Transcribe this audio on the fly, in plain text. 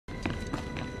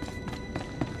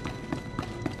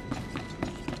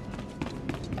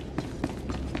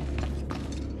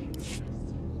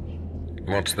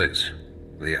What's this?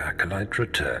 The Acolyte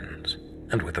returns,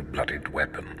 and with a bloodied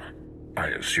weapon. I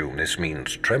assume this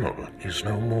means Tremel is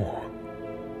no more.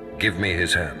 Give me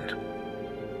his hand.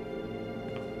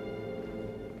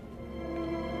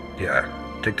 Here,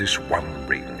 take this one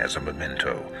ring as a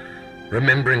memento.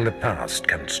 Remembering the past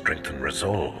can strengthen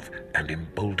resolve and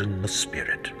embolden the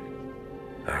spirit.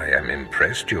 I am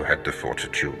impressed you had the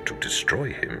fortitude to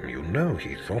destroy him. You know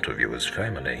he thought of you as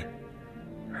family.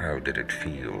 How did it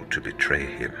feel to betray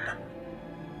him?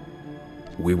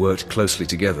 We worked closely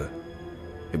together.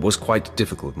 It was quite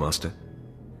difficult, Master.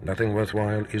 Nothing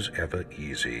worthwhile is ever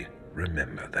easy.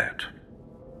 Remember that.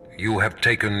 You have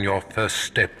taken your first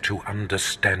step to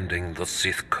understanding the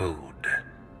Sith Code.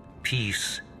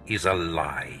 Peace is a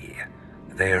lie.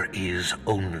 There is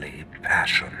only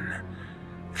passion.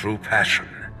 Through passion,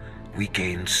 we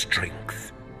gain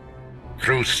strength.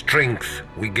 Through strength,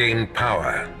 we gain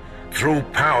power. Through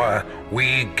power,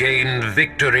 we gain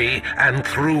victory. And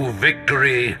through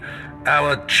victory,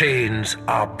 our chains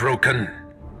are broken.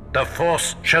 The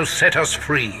Force shall set us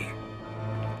free.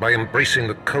 By embracing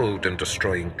the Code and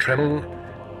destroying Tremel,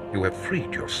 you have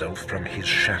freed yourself from his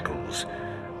shackles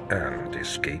and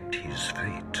escaped his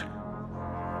fate.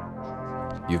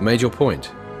 You've made your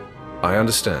point. I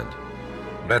understand.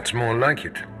 That's more like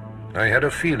it. I had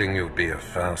a feeling you'd be a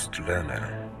fast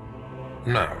learner.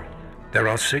 Now, there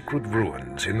are sacred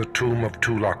ruins in the tomb of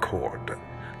Tulak Horde.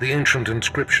 The ancient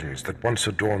inscriptions that once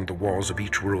adorned the walls of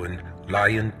each ruin lie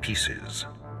in pieces.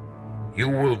 You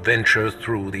will venture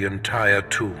through the entire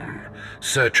tomb,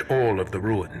 search all of the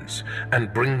ruins,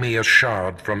 and bring me a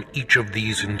shard from each of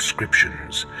these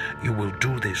inscriptions. You will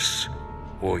do this,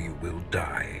 or you will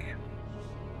die.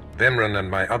 Vemran and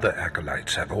my other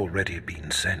acolytes have already been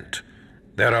sent.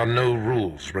 There are no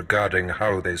rules regarding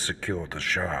how they secure the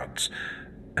shards,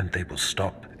 and they will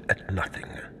stop at nothing.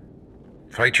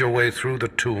 Fight your way through the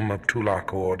tomb of Tulak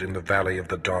Horde in the Valley of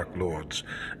the Dark Lords,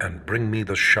 and bring me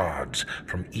the shards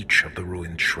from each of the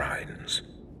ruined shrines.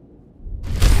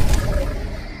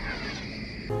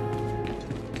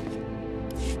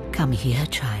 Come here,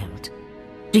 child.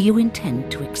 Do you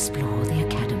intend to explore the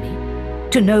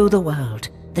Academy? To know the world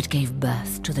that gave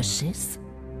birth to the Sith?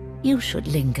 You should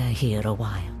linger here a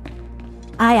while.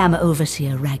 I am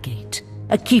Overseer Ragate,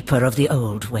 a keeper of the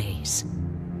old ways.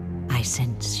 I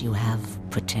sense you have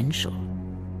potential,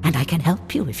 and I can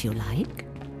help you if you like.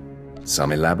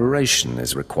 Some elaboration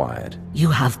is required. You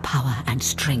have power and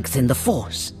strength in the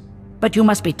Force, but you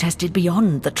must be tested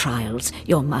beyond the trials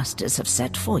your masters have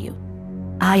set for you.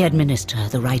 I administer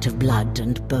the rite of blood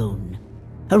and bone,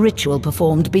 a ritual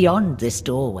performed beyond this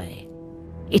doorway.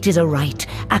 It is a rite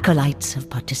acolytes have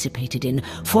participated in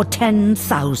for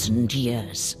 10,000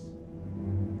 years.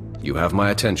 You have my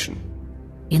attention.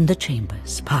 In the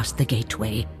chambers, past the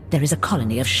gateway, there is a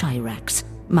colony of Shyraks,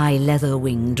 my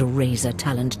leather-winged,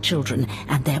 razor-taloned children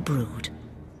and their brood.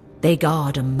 They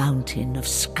guard a mountain of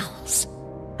skulls,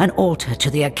 an altar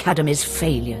to the Academy's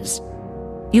failures.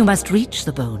 You must reach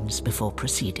the bones before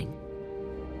proceeding.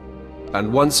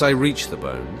 And once I reach the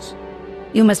bones?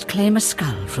 You must claim a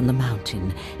skull from the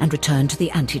mountain and return to the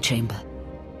antechamber.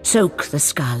 Soak the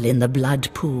skull in the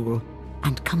blood pool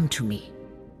and come to me.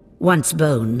 Once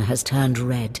bone has turned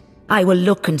red, I will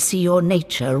look and see your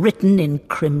nature written in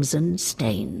crimson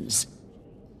stains.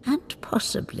 And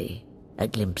possibly a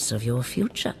glimpse of your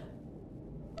future.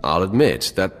 I'll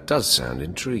admit, that does sound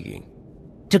intriguing.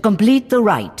 To complete the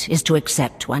rite is to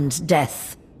accept one's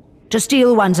death, to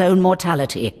steal one's own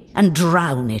mortality and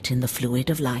drown it in the fluid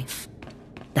of life.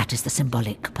 That is the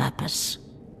symbolic purpose.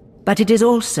 But it is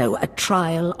also a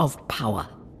trial of power,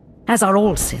 as are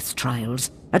all Sith trials,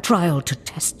 a trial to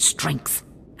test strength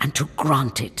and to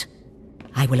grant it.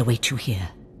 I will await you here.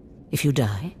 If you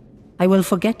die, I will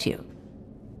forget you.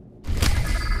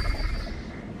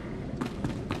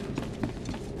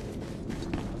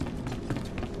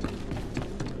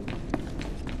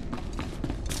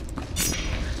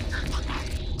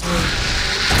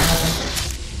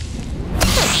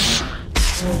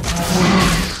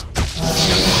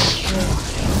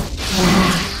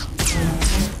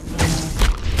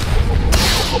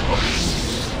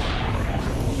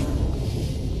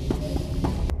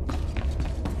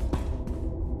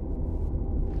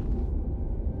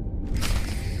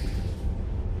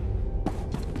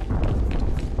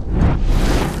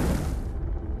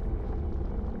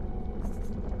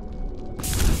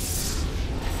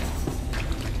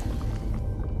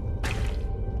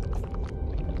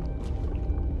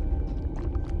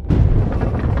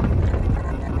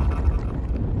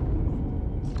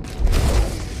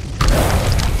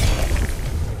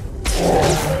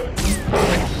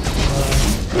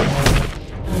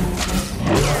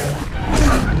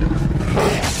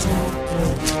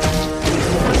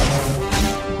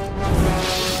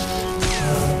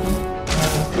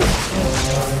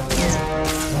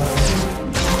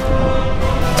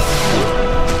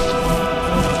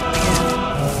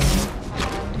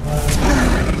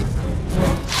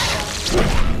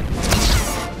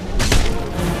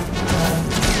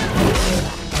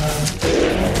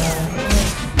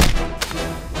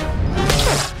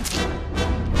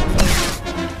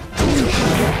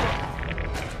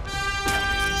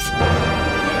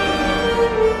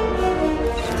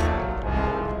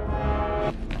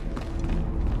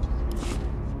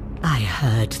 I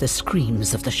heard the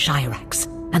screams of the Shirax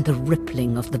and the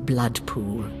rippling of the blood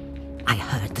pool. I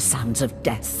heard the sounds of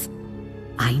death.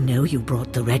 I know you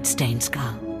brought the red stained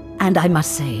skull, and I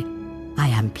must say, I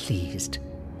am pleased.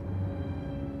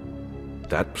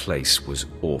 That place was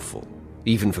awful.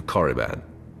 Even for Korriban.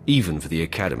 Even for the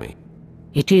Academy.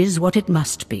 It is what it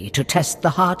must be to test the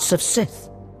hearts of Sith.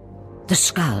 The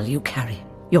skull you carry,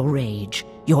 your rage,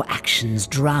 your actions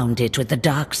drowned it with the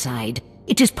dark side.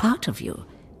 It is part of you.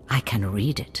 I can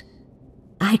read it.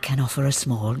 I can offer a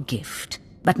small gift,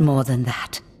 but more than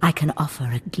that, I can offer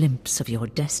a glimpse of your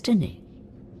destiny.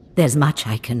 There's much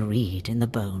I can read in the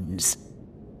bones.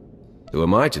 Who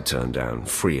am I to turn down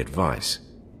free advice?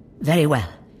 Very well.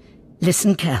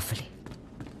 Listen carefully.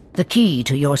 The key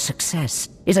to your success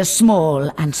is a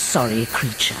small and sorry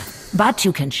creature, but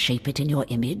you can shape it in your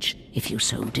image if you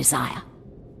so desire.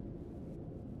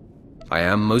 I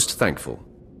am most thankful.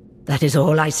 That is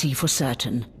all I see for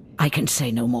certain. I can say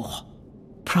no more.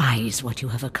 Prize what you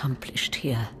have accomplished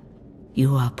here.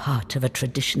 You are part of a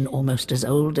tradition almost as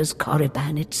old as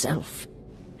Korriban itself,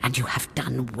 and you have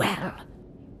done well.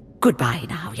 Goodbye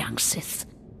now, young Sith.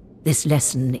 This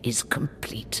lesson is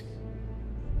complete.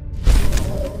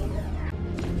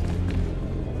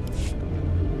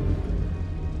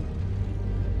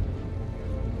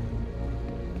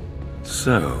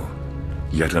 So,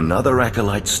 yet another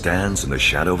acolyte stands in the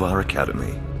shadow of our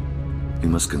academy. You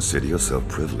must consider yourself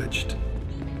privileged.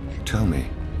 Tell me,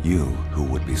 you who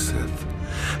would be Sith,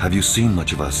 have you seen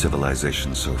much of our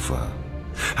civilization so far?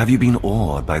 Have you been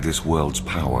awed by this world's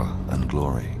power and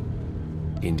glory?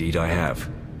 Indeed I have.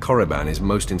 Korriban is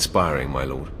most inspiring, my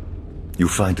lord. You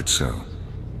find it so?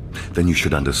 Then you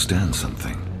should understand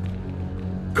something.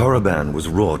 Korriban was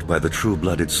wrought by the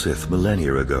true-blooded Sith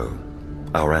millennia ago.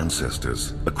 Our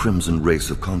ancestors, a crimson race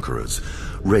of conquerors,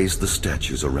 raised the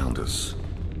statues around us.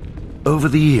 Over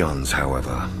the eons,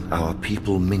 however, our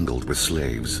people mingled with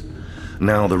slaves.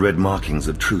 Now the red markings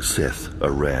of true Sith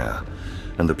are rare,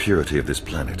 and the purity of this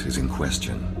planet is in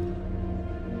question.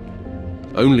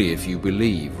 Only if you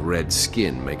believe red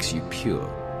skin makes you pure.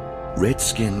 Red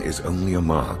skin is only a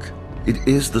mark. It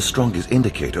is the strongest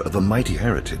indicator of a mighty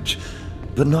heritage,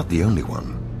 but not the only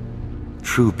one.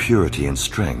 True purity and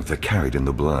strength are carried in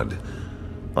the blood.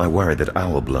 I worry that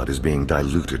our blood is being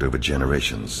diluted over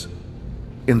generations.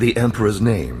 In the Emperor's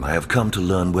name, I have come to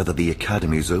learn whether the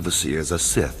Academy's overseers are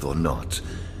Sith or not.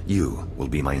 You will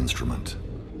be my instrument.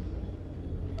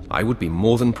 I would be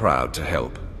more than proud to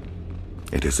help.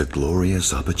 It is a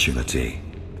glorious opportunity.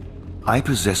 I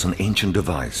possess an ancient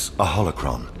device, a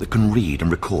holocron, that can read and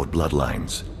record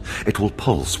bloodlines. It will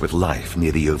pulse with life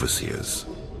near the overseers.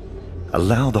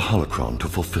 Allow the holocron to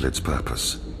fulfill its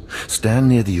purpose. Stand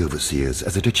near the overseers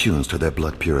as it attunes to their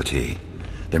blood purity.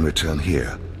 Then return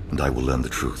here, and I will learn the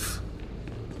truth.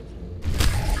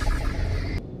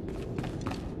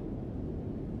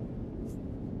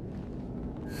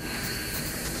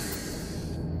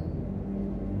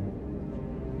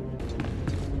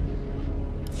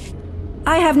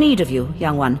 I have need of you,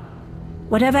 young one.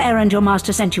 Whatever errand your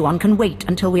master sent you on can wait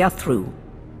until we are through.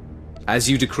 As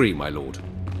you decree, my lord.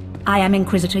 I am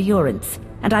Inquisitor Urinth,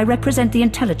 and I represent the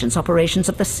intelligence operations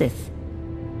of the Sith.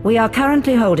 We are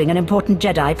currently holding an important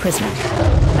Jedi prisoner,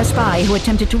 a spy who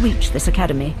attempted to reach this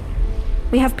academy.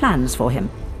 We have plans for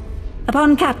him.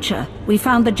 Upon capture, we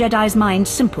found the Jedi's mind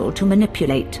simple to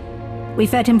manipulate. We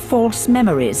fed him false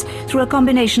memories through a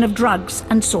combination of drugs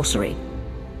and sorcery.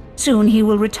 Soon he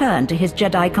will return to his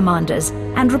Jedi commanders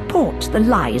and report the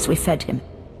lies we fed him.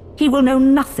 He will know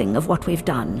nothing of what we've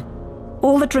done.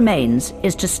 All that remains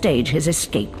is to stage his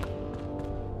escape.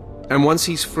 And once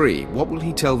he's free, what will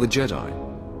he tell the Jedi?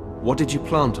 What did you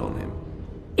plant on him?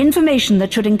 Information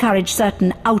that should encourage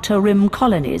certain Outer Rim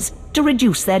colonies to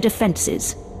reduce their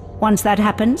defenses. Once that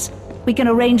happens, we can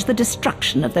arrange the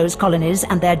destruction of those colonies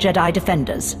and their Jedi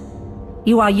defenders.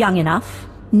 You are young enough,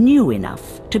 new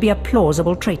enough, to be a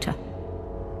plausible traitor.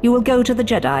 You will go to the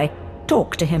Jedi,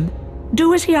 talk to him,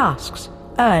 do as he asks,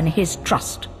 earn his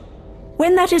trust.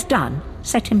 When that is done,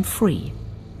 set him free.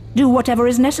 Do whatever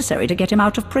is necessary to get him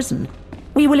out of prison.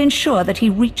 We will ensure that he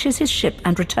reaches his ship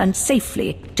and returns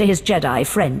safely to his Jedi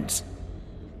friends.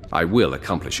 I will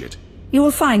accomplish it. You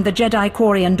will find the Jedi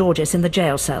Quarian Dorgis in the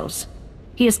jail cells.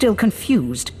 He is still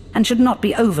confused and should not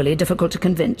be overly difficult to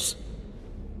convince.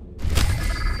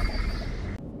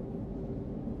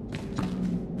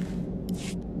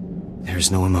 There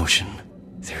is no emotion.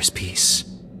 There is peace.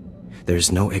 There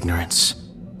is no ignorance.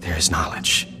 There is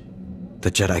knowledge.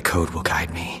 The Jedi Code will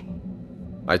guide me.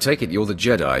 I take it you're the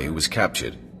Jedi who was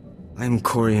captured. I'm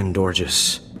Quarian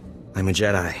Dorgis. I'm a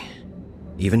Jedi.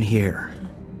 Even here.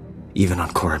 Even on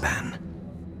Korriban.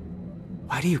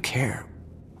 Why do you care?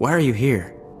 Why are you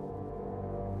here?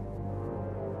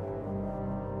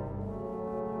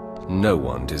 No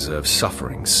one deserves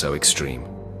suffering so extreme.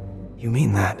 You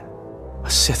mean that? A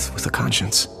Sith with a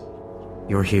conscience.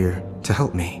 You're here to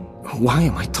help me. Why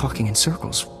am I talking in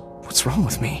circles? What's wrong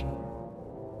with me?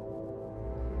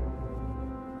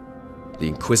 The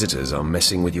Inquisitors are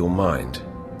messing with your mind.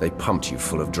 They pumped you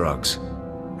full of drugs.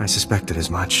 I suspected as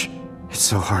much. It's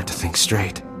so hard to think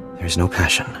straight. There's no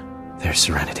passion. There's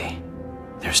serenity.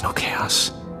 There's no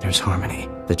chaos. There's harmony.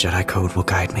 The Jedi Code will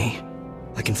guide me.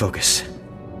 I can focus.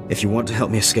 If you want to help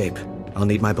me escape, I'll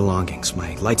need my belongings,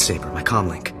 my lightsaber, my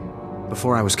comlink.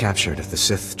 Before I was captured, the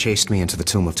Sith chased me into the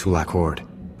tomb of Tulak Horde.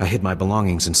 I hid my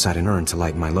belongings inside an urn to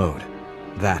lighten my load.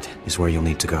 That is where you'll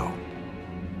need to go.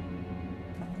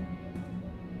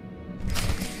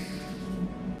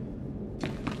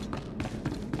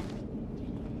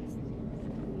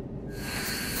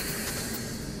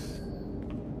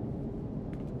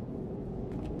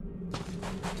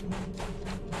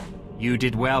 You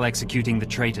did well executing the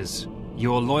traitors.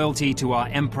 Your loyalty to our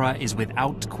Emperor is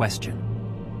without question.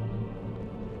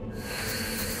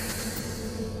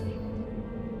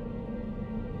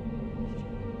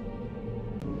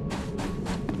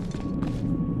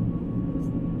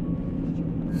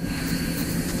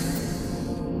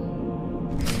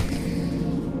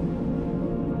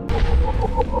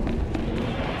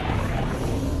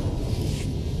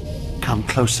 Come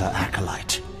closer,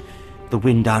 Acolyte. The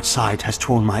wind outside has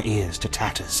torn my ears to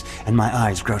tatters, and my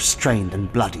eyes grow strained and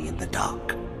bloody in the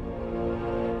dark.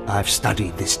 I've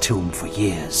studied this tomb for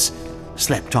years,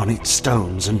 slept on its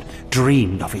stones and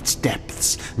dreamed of its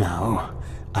depths. Now,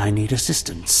 I need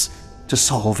assistance to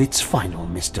solve its final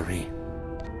mystery.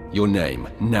 Your name,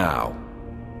 now.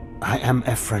 I am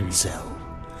Ephraim Zell.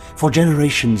 For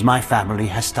generations, my family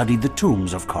has studied the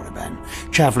tombs of Korriban,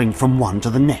 traveling from one to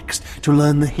the next to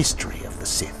learn the history of the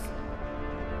Sith.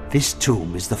 This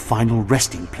tomb is the final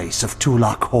resting place of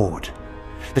Tulak Horde.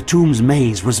 The tomb's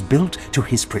maze was built to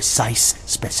his precise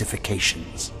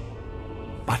specifications.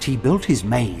 But he built his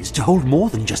maze to hold more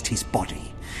than just his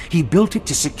body. He built it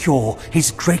to secure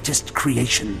his greatest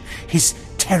creation, his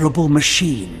terrible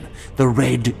machine, the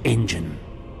Red Engine.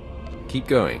 Keep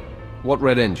going. What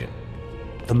Red Engine?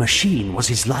 The machine was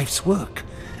his life's work.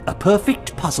 A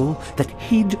perfect puzzle that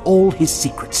hid all his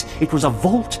secrets. It was a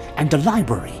vault and a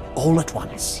library all at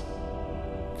once.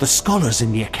 The scholars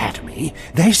in the Academy,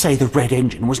 they say the Red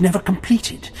Engine was never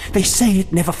completed. They say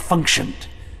it never functioned.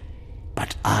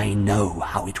 But I know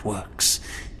how it works,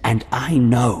 and I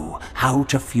know how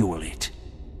to fuel it.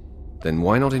 Then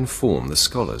why not inform the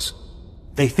scholars?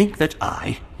 They think that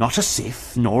I, not a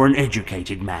Sith nor an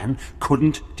educated man,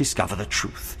 couldn't discover the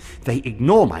truth. They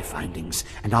ignore my findings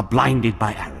and are blinded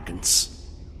by arrogance.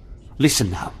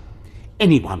 Listen now.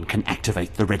 Anyone can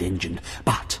activate the Red Engine,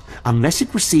 but unless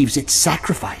it receives its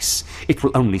sacrifice, it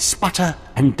will only sputter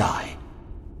and die.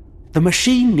 The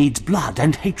machine needs blood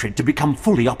and hatred to become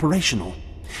fully operational.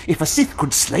 If a Sith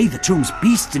could slay the tomb's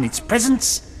beasts in its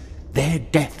presence, their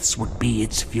deaths would be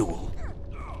its fuel.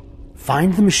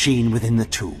 Find the machine within the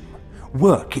tomb.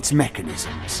 Work its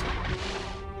mechanisms.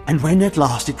 And when at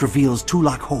last it reveals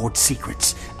Tulak Horde's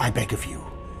secrets, I beg of you,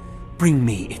 bring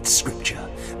me its scripture.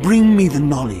 Bring me the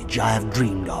knowledge I have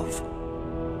dreamed of.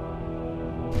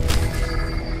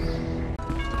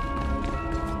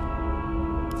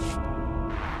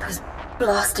 Those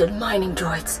blasted mining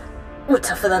droids were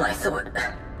tougher than I thought.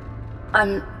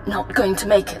 I'm not going to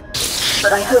make it,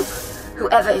 but I hope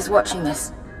whoever is watching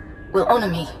this will honor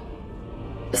me.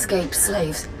 Escaped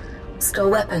slaves, stole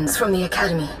weapons from the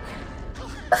Academy,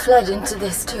 fled into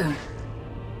this tomb.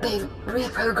 They've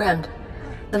reprogrammed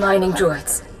the mining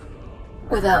droids.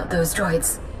 Without those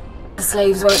droids, the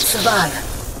slaves won't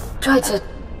survive. Tried to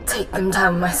take them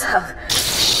down myself.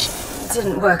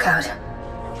 Didn't work out.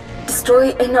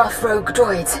 Destroy enough rogue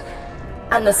droids,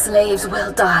 and the slaves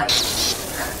will die.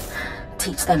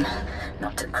 Teach them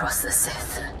not to cross the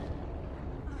Sith.